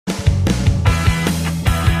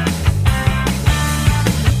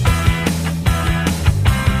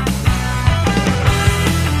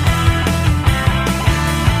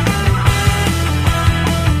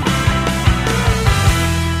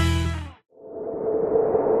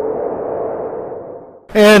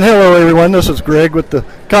And hello everyone, this is Greg with the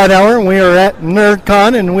Con Hour, and we are at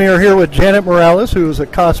NerdCon, and we are here with Janet Morales, who is a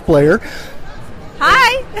cosplayer.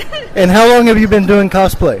 Hi! And how long have you been doing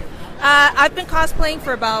cosplay? I've been cosplaying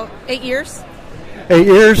for about 8 years. 8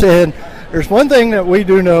 years, and there's one thing that we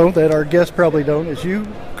do know that our guests probably don't, is you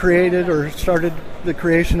created or started the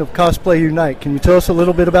creation of Cosplay Unite. Can you tell us a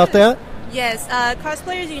little bit about that? Yes,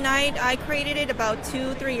 Cosplayers Unite, I created it about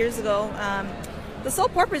 2-3 years ago. The sole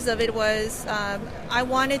purpose of it was I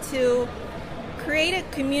wanted to create a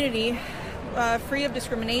community free of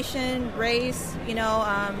discrimination, race,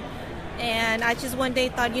 and I just one day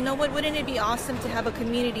thought, you know what, wouldn't it be awesome to have a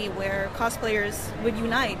community where cosplayers would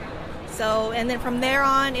unite? So, and then from there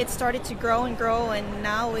on, it started to grow and grow, and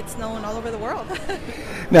now it's known all over the world.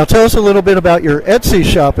 Now tell us a little bit about your Etsy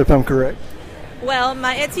shop, if I'm correct. Well,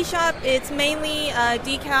 my Etsy shop, it's mainly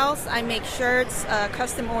decals. I make shirts,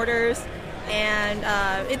 custom orders, and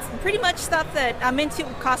it's pretty much stuff that I'm into.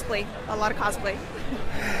 Cosplay, a lot of cosplay.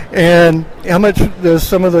 And how much does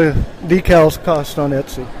some of the decals cost on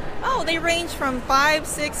Etsy? Oh, they range from $5,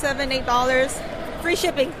 $6, $7, $8. Free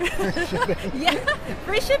shipping. Free shipping. Yeah,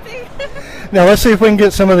 free shipping. Now let's see if we can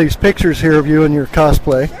get some of these pictures here of you and your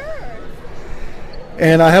cosplay. Sure.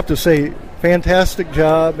 And I have to say, fantastic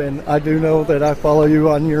job, and I do know that I follow you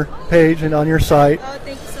on your page and on your site. Oh,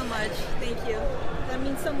 thank you so much. Thank you. That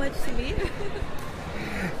means so much to me.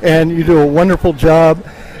 And you do a wonderful job.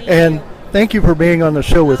 Thank you for being on the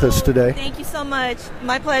show with us today. Thank you so much.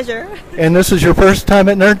 My pleasure. And this is your first time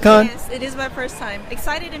at NerdCon? Yes, it is my first time.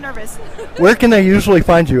 Excited and nervous. Where can they usually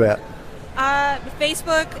find you at?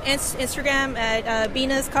 Facebook, Instagram at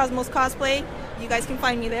Bina's Cosmos Cosplay. You guys can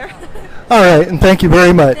find me there. All right, and thank you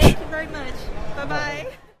very much. Thank you very much. Bye-bye.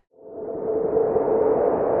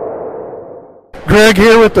 Greg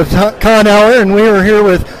here with the Con Hour, and we are here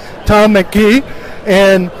with Tom McKee.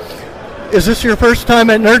 And is this your first time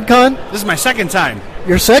at NerdCon? This is my second time.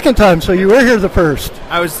 Your second time, so you were here the first.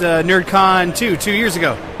 I was NerdCon 2 years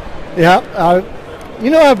ago. Yeah,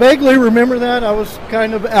 I vaguely remember that. I was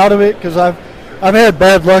kind of out of it because I've had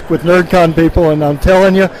bad luck with NerdCon people, and I'm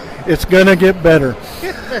telling you, it's going to get better.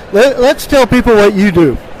 Let's tell people what you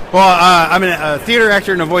do. Well, I'm a theater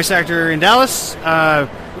actor and a voice actor in Dallas.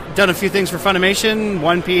 Done a few things for Funimation,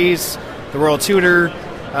 One Piece, The World Tutor.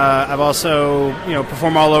 I've also,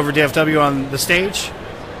 perform all over DFW on the stage.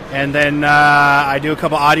 And then I do a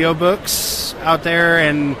couple audiobooks out there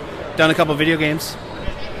and done a couple video games.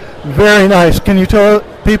 Very nice. Can you tell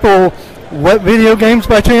people what video games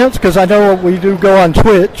by chance? Because I know we do go on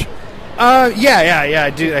Twitch. Yeah. I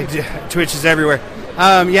do. Twitch is everywhere.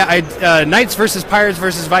 Knights vs. Pirates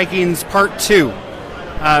vs. Vikings Part 2.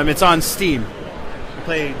 It's on Steam. I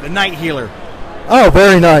play the Night Healer. Oh,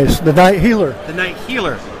 very nice. The Night Healer. The Night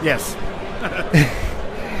Healer, yes.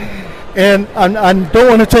 And I don't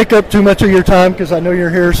want to take up too much of your time because I know you're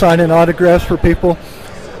here signing autographs for people.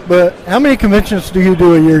 But how many conventions do you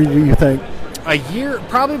do a year, do you think? A year?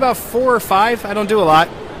 Probably about 4 or 5. I don't do a lot.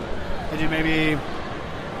 I do maybe...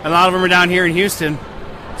 A lot of them are down here in Houston.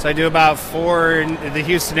 So I do about 4 in the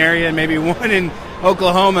Houston area and maybe 1 in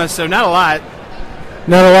Oklahoma, so not a lot.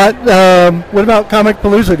 Not a lot. What about Comic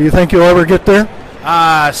Palooza? Do you think you'll ever get there?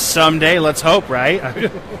 Someday, let's hope, right?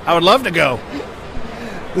 I would love to go.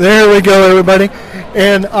 There we go, everybody.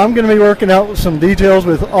 And I'm going to be working out some details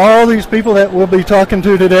with all these people that we'll be talking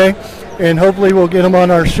to today, and hopefully we'll get them on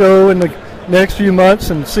our show in the next few months,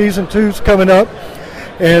 and Season 2's coming up.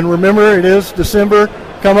 And remember, it is December.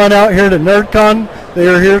 Come on out here to NerdCon. They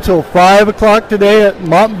are here till 5 o'clock today at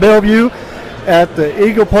Mount Belvieu at the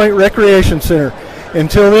Eagle Point Recreation Center.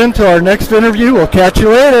 Until then, till our next interview, we'll catch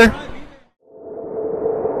you later.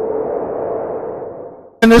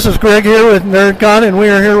 And this is Greg here with NerdCon, and we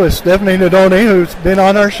are here with Stephanie Nadoni, who's been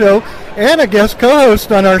on our show and a guest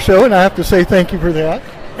co-host on our show, and I have to say thank you for that.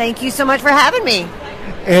 Thank you so much for having me.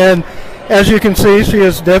 And as you can see, she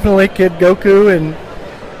is definitely Kid Goku and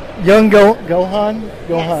young Gohan.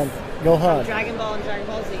 Yes. Dragon Ball and Dragon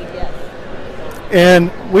Ball Z, yes.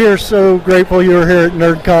 And we are so grateful you are here at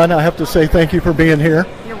NerdCon. I have to say thank you for being here.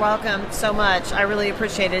 You're welcome so much. I really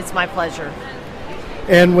appreciate it. It's my pleasure.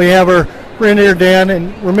 And we have our friend here, Dan.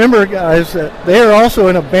 And remember, guys, that they are also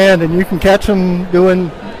in a band, and you can catch them doing...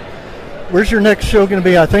 Where's your next show going to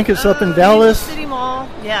be? I think it's up in Dallas. City Mall.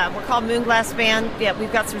 Yeah, we're called Moonglass Band. Yeah,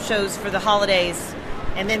 we've got some shows for the holidays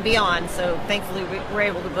and then beyond. So thankfully we're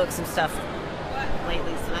able to book some stuff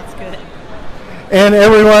lately, so that's good. And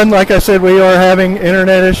everyone, like I said, we are having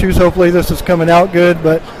internet issues. Hopefully this is coming out good.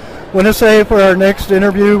 But I want to say for our next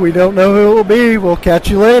interview, we don't know who it will be. We'll catch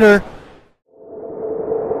you later.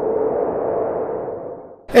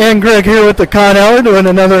 And Greg here with the Con Hour doing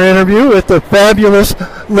another interview with the fabulous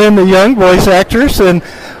Linda Young, voice actress, and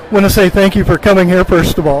want to say thank you for coming here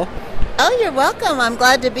first of all. Oh, you're welcome. I'm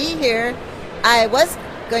glad to be here. I was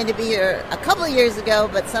going to be here a couple of years ago,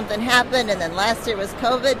 but something happened, and then last year was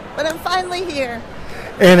COVID, but I'm finally here.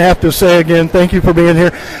 And have to say again, thank you for being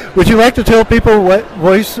here. Would you like to tell people what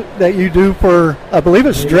voice that you do for, I believe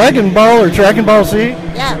it's Dragon Ball or Dragon Ball Z?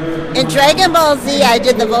 Yeah, in Dragon Ball Z, I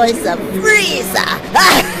did the voice of Frieza.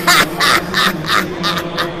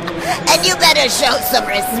 And you better show some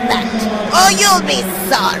respect, or you'll be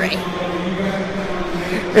sorry.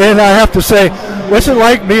 And I have to say, what's it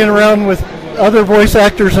like being around with other voice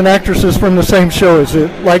actors and actresses from the same show? Is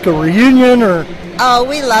it like a reunion or? Oh,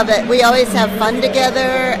 we love it. We always have fun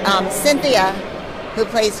together. Cynthia, who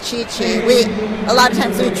plays Chi-Chi, a lot of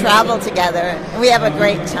times we travel together, and we have a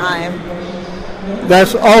great time.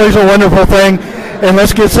 That's always a wonderful thing. And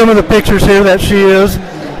let's get some of the pictures here that she is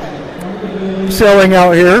selling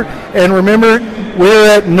out here. And remember, we're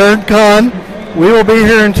at NerdCon. We will be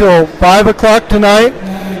here until 5 o'clock tonight.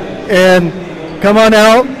 And come on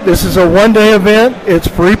out. This is a one-day event. It's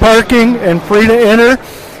free parking and free to enter.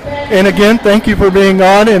 And again, thank you for being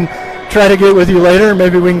on, and try to get with you later.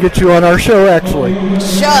 Maybe we can get you on our show, actually.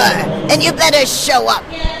 Sure. And you better show up,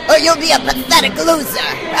 or you'll be a pathetic loser.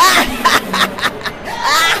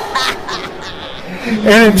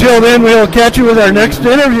 And until then, we'll catch you with our next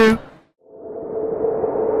interview.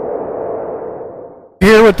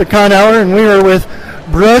 Here with the Con Hour, and we are with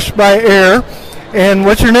Brush by Air. And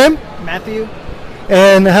what's your name? Matthew.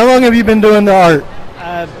 And how long have you been doing the art?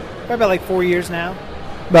 Probably about like 4 years now.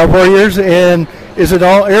 About 4 years. And is it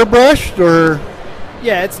all airbrushed or?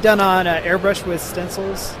 Yeah, it's done on airbrush with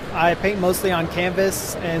stencils. I paint mostly on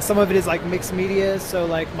canvas, and some of it is like mixed media. So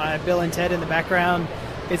like my Bill and Ted in the background,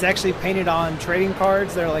 it's actually painted on trading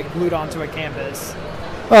cards that are like glued onto a canvas.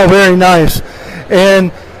 Oh, very nice.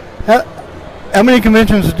 And how many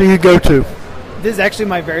conventions do you go to? This is actually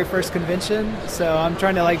my very first convention, so I'm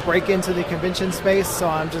trying to like break into the convention space, so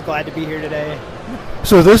I'm just glad to be here today.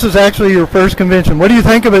 So this is actually your first convention. What do you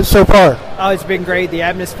think of it so far? Oh, it's been great. The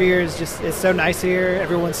atmosphere is it's so nice here.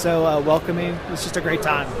 Everyone's so welcoming. It's just a great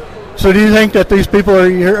time. So do you think that these people are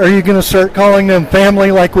you going to start calling them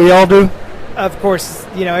family like we all do? Of course,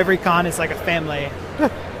 every con is like a family.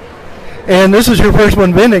 And this is your first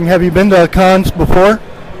one vending. Have you been to cons before?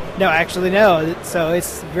 No, actually no. So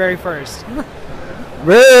it's very first.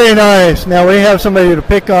 Very nice. Now we have somebody to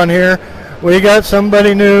pick on here. We got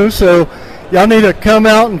somebody new, so y'all need to come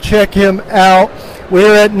out and check him out.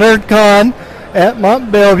 We're at NerdCon at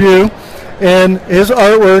Mount Belvieu, and his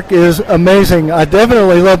artwork is amazing. I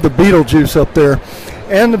definitely love the Beetlejuice up there,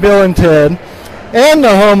 and the Bill and Ted, and the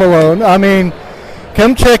Home Alone. I mean,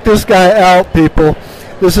 come check this guy out, people.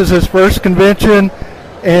 This is his first convention,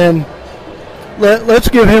 and let's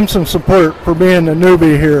give him some support for being a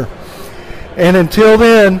newbie here. And until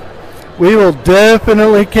then, we will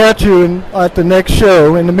definitely catch you at the next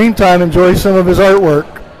show. In the meantime, enjoy some of his artwork.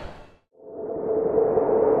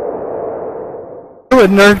 We're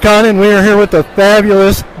with NerdCon, and we are here with the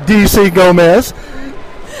fabulous DC Gomez.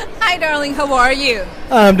 Hi, darling. How are you?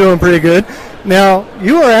 I'm doing pretty good. Now,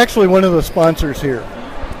 you are actually one of the sponsors here.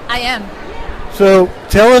 I am. So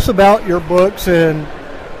tell us about your books, and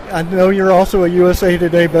I know you're also a USA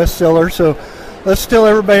Today bestseller, so let's tell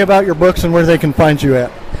everybody about your books and where they can find you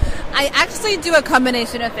at. I actually do a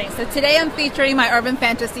combination of things. So today I'm featuring my urban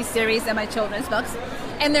fantasy series and my children's books,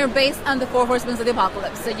 and they're based on the Four Horsemen of the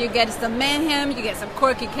Apocalypse. So you get some mayhem, you get some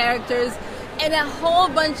quirky characters, and a whole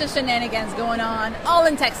bunch of shenanigans going on, all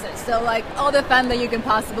in Texas. So like all the fun that you can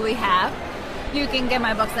possibly have. You can get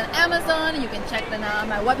my books on Amazon. You can check them out on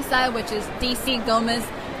my website, which is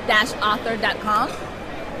dcgomez-author.com.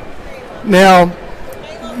 Now,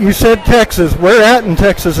 you said Texas. Where at in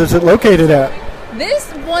Texas is it located at? This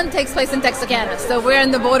one takes place in Texarkana, so we're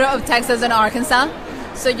in the border of Texas and Arkansas.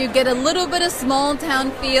 So you get a little bit of small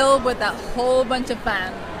town feel with a whole bunch of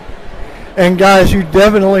fun. And guys, you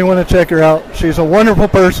definitely want to check her out. She's a wonderful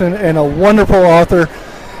person and a wonderful author.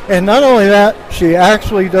 And not only that, she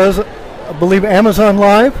actually does, I believe, Amazon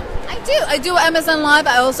Live. I do Amazon Live.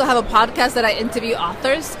 I also have a podcast that I interview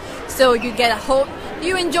authors. So you get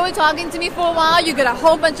you enjoy talking to me for a while, you get a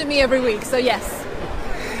whole bunch of me every week. So yes.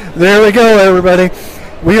 There we go, everybody.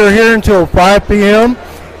 We are here until 5 p.m.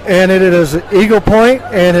 and it is Eagle Point,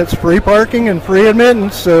 and it's free parking and free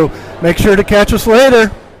admittance. So make sure to catch us later.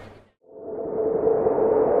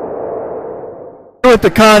 We're at the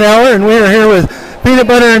Con Hour, and we are here with Peanut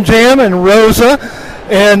Butter and Jam and Rosa.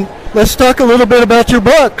 And let's talk a little bit about your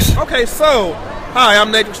books. Okay, so Hi,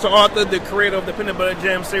 I'm Nate, the author, the creator of the Peanut Butter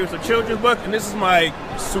Jam series of children's book, and this is my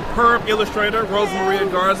superb illustrator,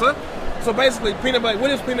 Rosemaria Garza. So basically,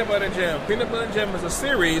 what is Peanut Butter Jam? Peanut Butter Jam is a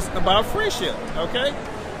series about friendship, okay?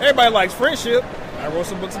 Everybody likes friendship. I wrote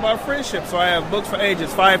some books about friendship, so I have books for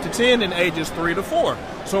ages 5 to 10 and ages 3 to 4.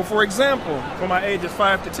 So for example, for my ages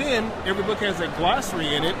 5 to 10, every book has a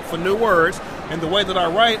glossary in it for new words, and the way that I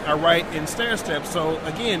write in stair steps. So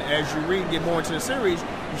again, as you read and get more into the series,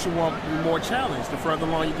 you should want to be more challenged the further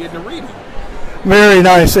along you get in the reading. Very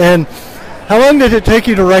nice. And how long did it take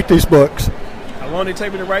you to write these books? How long did it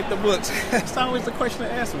take me to write the books? That's always the question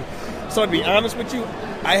to ask me. So to be honest with you,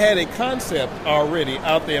 I had a concept already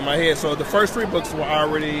out there in my head. So the first 3 books were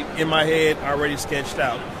already in my head, already sketched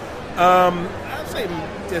out. I'd say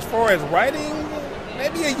as far as writing,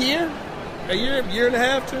 maybe a year and a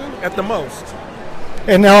half, 2, at the most.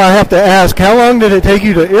 And now I have to ask, how long did it take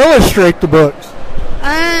you to illustrate the books?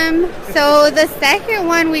 So the second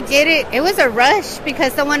one we did it was a rush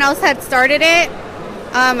because someone else had started it.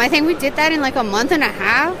 I think we did that in like a month and a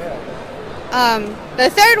half. The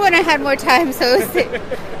third one I had more time, so it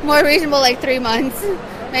was more reasonable, like 3 months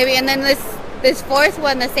maybe. And then this fourth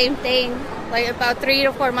one, the same thing, like about 3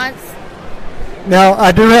 to 4 months. Now,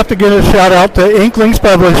 I do have to give a shout out to Inklings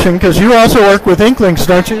Publishing, because you also work with Inklings,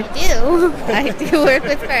 don't you? I do work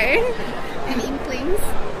with Fern and Inklings.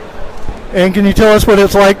 And can you tell us what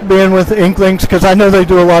it's like being with Inklings? Because I know they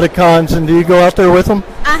do a lot of cons, and do you go out there with them?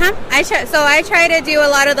 I try to do a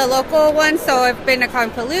lot of the local ones. So I've been to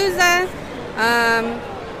Conpalooza.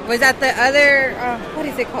 Was at the other, what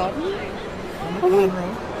is it called?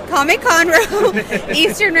 Comic Con Row.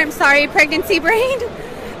 Eastern Rim, sorry, pregnancy brain.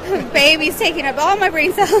 Baby's taking up all my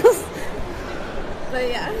brain cells. But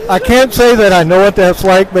yeah. I can't say that I know what that's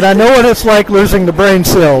like, but I know what it's like losing the brain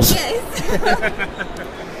cells. Yes.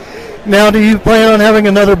 Now, do you plan on having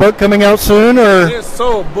another book coming out soon, or? Yes,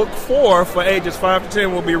 so book 4 for ages 5 to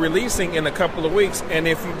 10 will be releasing in a couple of weeks. And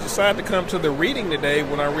if you decide to come to the reading today,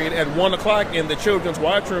 when I read at 1 o'clock in the children's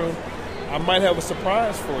watch room, I might have a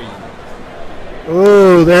surprise for you.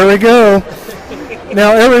 Oh, there we go.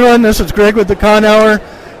 Now, everyone, this is Greg with the Con Hour.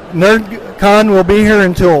 Nerd Con will be here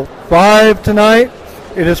until 5 tonight.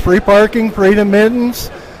 It is free parking, free admittance.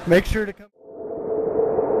 Make sure to come.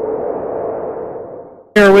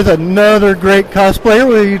 Here with another great cosplayer.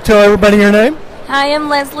 Will you tell everybody your name? Hi, I'm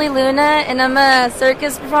Leslie Luna, and I'm a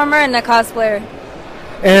circus performer and a cosplayer.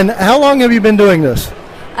 And how long have you been doing this?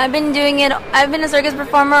 I've been a circus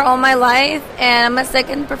performer all my life, and I'm a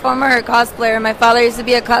second performer or cosplayer. My father used to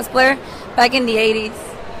be a cosplayer back in the 80s.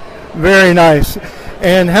 Very nice.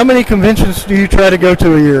 And how many conventions do you try to go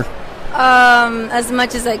to a year? As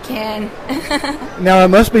much as I can. Now, it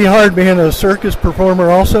must be hard being a circus performer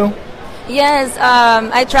also. Yes,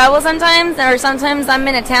 I travel sometimes, or sometimes I'm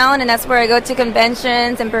in a town, and that's where I go to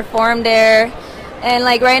conventions and perform there. And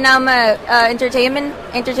like right now, I'm a guest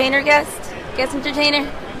entertainer.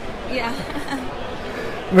 Yeah.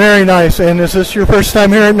 Very nice. And is this your first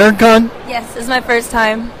time here at NerdCon? Yes, this is my first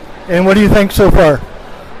time. And what do you think so far?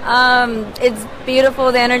 It's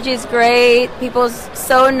beautiful. The energy is great. People's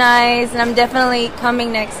so nice, and I'm definitely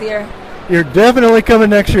coming next year. You're definitely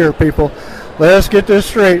coming next year, people. Let's get this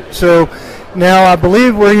straight. So now I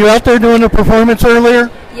believe, were you out there doing a performance earlier?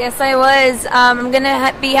 Yes, I was. I'm going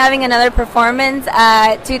to be having another performance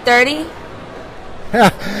at 2:30.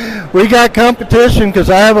 We got competition because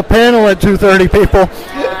I have a panel at 2:30, people.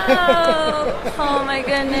 Oh my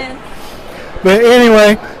goodness. But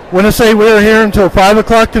anyway, want to say we're here until 5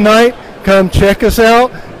 o'clock tonight. Come check us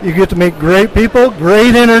out. You get to meet great people,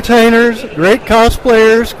 great entertainers, great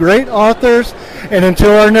cosplayers, great authors. And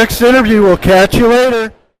until our next interview, we'll catch you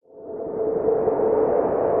later.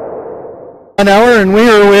 An hour, and we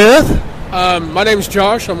are with? My name is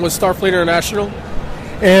Josh. I'm with Starfleet International.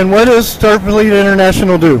 And what does Starfleet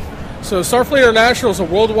International do? So Starfleet International is a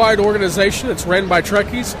worldwide organization. It's ran by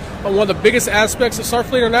Trekkies. And one of the biggest aspects of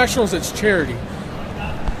Starfleet International is its charity.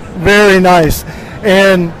 Very nice.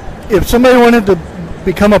 And if somebody wanted to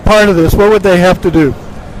become a part of this, what would they have to do?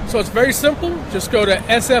 So it's very simple. Just go to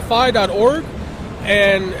sfi.org,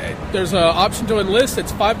 and there's an option to enlist.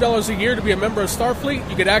 It's $5 a year to be a member of Starfleet.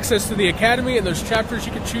 You get access to the Academy, and there's chapters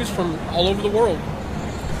you can choose from all over the world.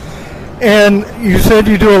 And you said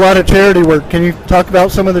you do a lot of charity work. Can you talk about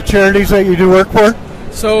some of the charities that you do work for?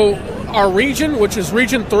 So our region, which is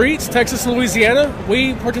Region 3, it's Texas and Louisiana,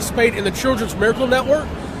 we participate in the Children's Miracle Network.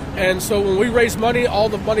 And so when we raise money, all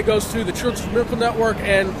the money goes to the Children's Miracle Network,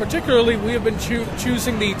 and particularly we have been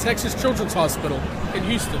choosing the Texas Children's Hospital in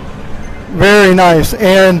Houston. Very nice.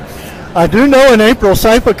 And I do know in April,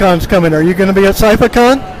 CypherCon's coming. Are you going to be at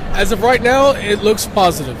CypherCon? As of right now, it looks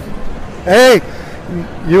positive. Hey,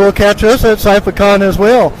 you will catch us at CypherCon as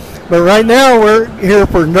well. But right now we're here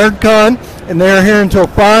for NerdCon, and they're here until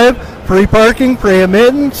 5, free parking, free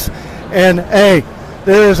admittance, and hey,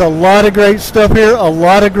 there is a lot of great stuff here, a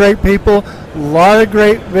lot of great people, a lot of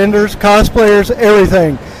great vendors, cosplayers,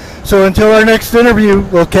 everything. So until our next interview,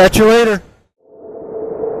 we'll catch you later.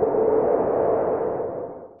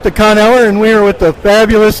 The Con Hour, and we are with the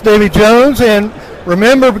fabulous Davy Jones, and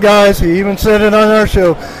remember, guys, he even said it on our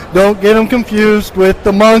show, don't get them confused with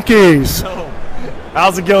the monkeys.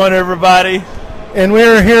 How's it going, everybody? And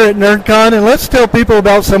we're here at NerdCon, and let's tell people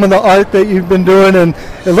about some of the art that you've been doing, and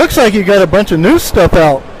it looks like you got a bunch of new stuff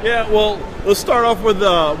out. Yeah, well, let's start off with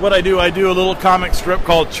what I do. I do a little comic strip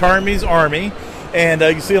called Charmy's Army, and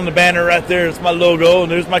you can see on the banner right there, it's my logo,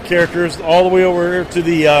 and there's my characters. All the way over here to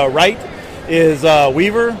the right is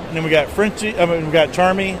Weaver, and then we got Frenchie. We got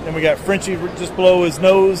Charmy, and we got Frenchie just below his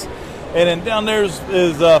nose, and then down there is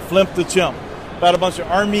Flimp the Chimp. About a bunch of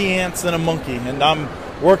army ants and a monkey, and I'm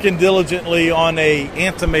working diligently on a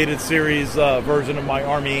animated series version of my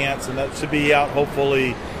army ants, and that should be out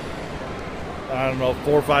hopefully, I don't know,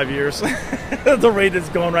 4 or 5 years. The rate it's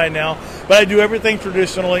going right now. But I do everything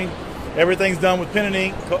traditionally. Everything's done with pen and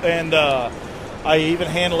ink, and I even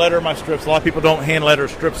hand letter my strips. A lot of people don't hand letter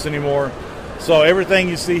strips anymore. So everything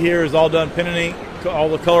you see here is all done pen and ink. All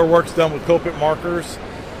the color work's done with Copic markers.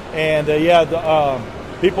 And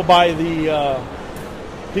people buy the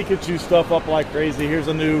Pikachu stuff up like crazy. Here's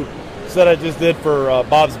a new set I just did for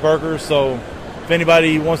Bob's Burgers. So if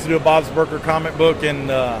anybody wants to do a Bob's Burger comic book and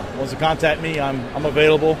wants to contact me, I'm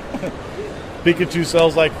available. Pikachu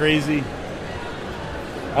sells like crazy.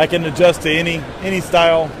 I can adjust to any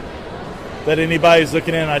style that anybody's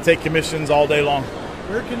looking in. I take commissions all day long.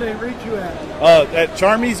 Where can they reach you at? At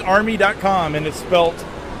charmysarmy.com, and it's spelled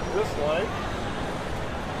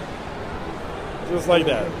just like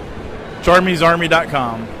that.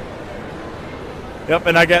 charmysarmy.com. Yep,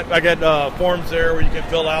 and I got forms there where you can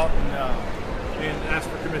fill out and ask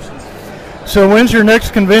for commissions. So when's your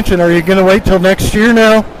next convention? Are you going to wait till next year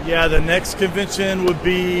now? Yeah, the next convention would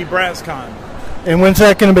be BrassCon. And when's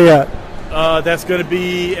that going to be at? That's going to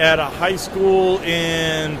be at a high school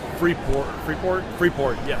in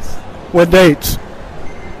Freeport, yes. What dates?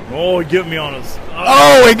 Oh, get me on us.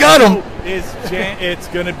 Oh, we got him. It's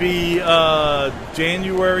going to be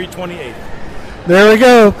January 28th. There we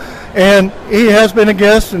go. And he has been a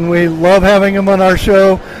guest, and we love having him on our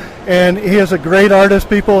show. And he is a great artist,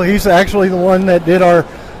 people. He's actually the one that did our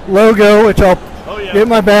logo, which I'll get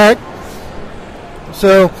my back.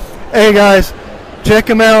 So, hey, guys, check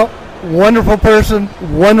him out. Wonderful person,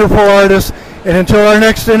 wonderful artist. And until our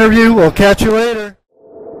next interview, we'll catch you later.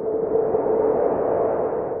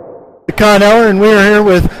 The Con Hour, and we are here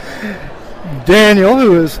with Daniel,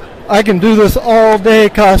 who is I Can Do This All Day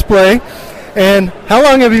cosplay. And how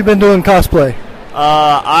long have you been doing cosplay?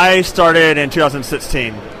 I started in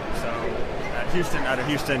 2016, so at a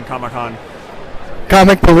Houston Comic-Con.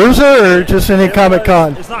 Comic Palooza or just any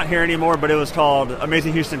Comic-Con? It's not here anymore, but it was called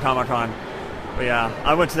Amazing Houston Comic-Con. But yeah,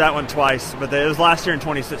 I went to that one twice, but it was last year in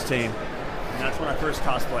 2016. And that's when I first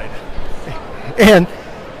cosplayed. And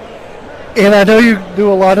I know you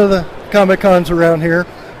do a lot of the Comic-Cons around here,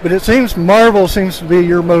 but it seems Marvel seems to be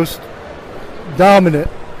your most dominant.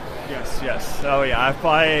 Yes. Oh yeah, I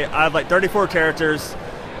have like 34 characters,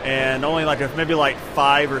 and only maybe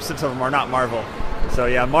 5 or 6 of them are not Marvel. So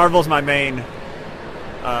yeah, Marvel's my main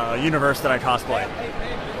universe that I cosplay.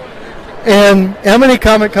 And how many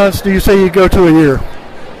Comic-Cons do you say you go to a year?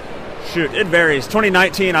 Shoot, it varies.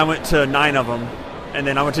 2019, I went to 9 of them, and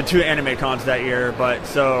then I went to 2 anime cons that year. But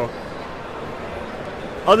so,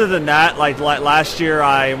 other than that, like last year,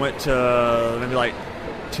 I went to maybe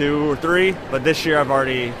 2 or 3. But this year, I've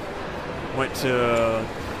already went to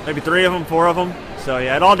maybe 3 of them, 4 of them. So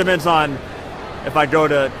yeah, it all depends on if I go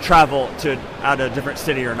to travel to out a different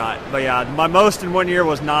city or not. But yeah, my most in 1 year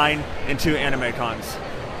was 9 and 2 anime cons.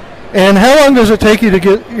 And how long does it take you to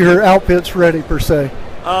get your outfits ready, per se?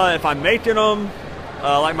 If I'm making them,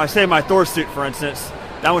 like my Thor suit, for instance,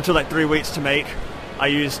 that one took 3 weeks to make. I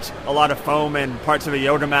used a lot of foam and parts of a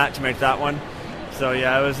Yoda mat to make that one. So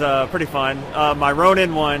yeah, it was pretty fun. My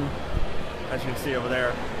Ronin one, as you can see over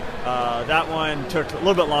there, that one took a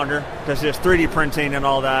little bit longer because it's 3D printing and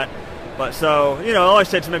all that. But so, it always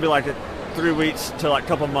takes maybe 3 weeks to a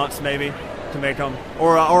couple months maybe to make them,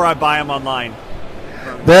 or I buy them online.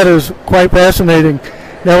 That is quite fascinating.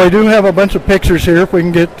 Now, we do have a bunch of pictures here. If we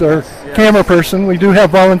can get our camera person, we do have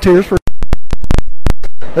volunteers for.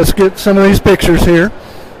 Let's get some of these pictures here.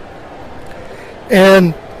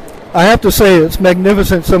 And I have to say, it's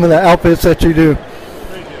magnificent, some of the outfits that you do.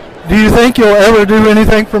 Do you think you'll ever do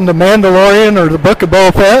anything from The Mandalorian or the Book of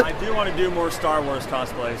Boba Fett? I do want to do more Star Wars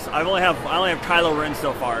cosplays. I only have Kylo Ren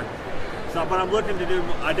so far. So, but I'm looking to do.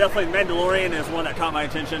 I definitely Mandalorian is one that caught my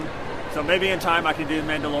attention. So maybe in time I can do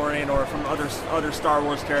Mandalorian or from other Star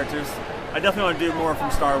Wars characters. I definitely want to do more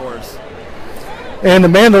from Star Wars. And the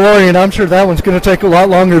Mandalorian, I'm sure that one's going to take a lot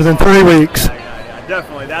longer than 3 weeks. Yeah,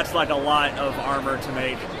 definitely. That's like a lot of armor to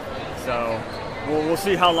make. So we'll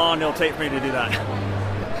see how long it'll take me to do that.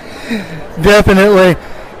 Definitely.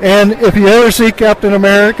 And if you ever see Captain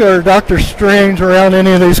America or Doctor Strange around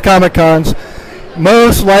any of these Comic Cons,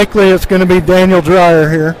 most likely it's going to be Daniel Dyer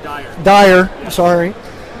here. Dyer, sorry.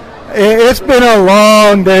 It's been a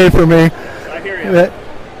long day for me. I hear you.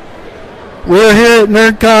 We're here at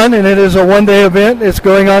NerdCon, and it is a one-day event. It's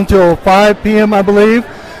going on till 5 p.m., I believe.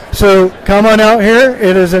 So come on out here.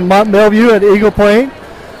 It is in Mount Belvieu at Eagle Point.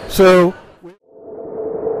 So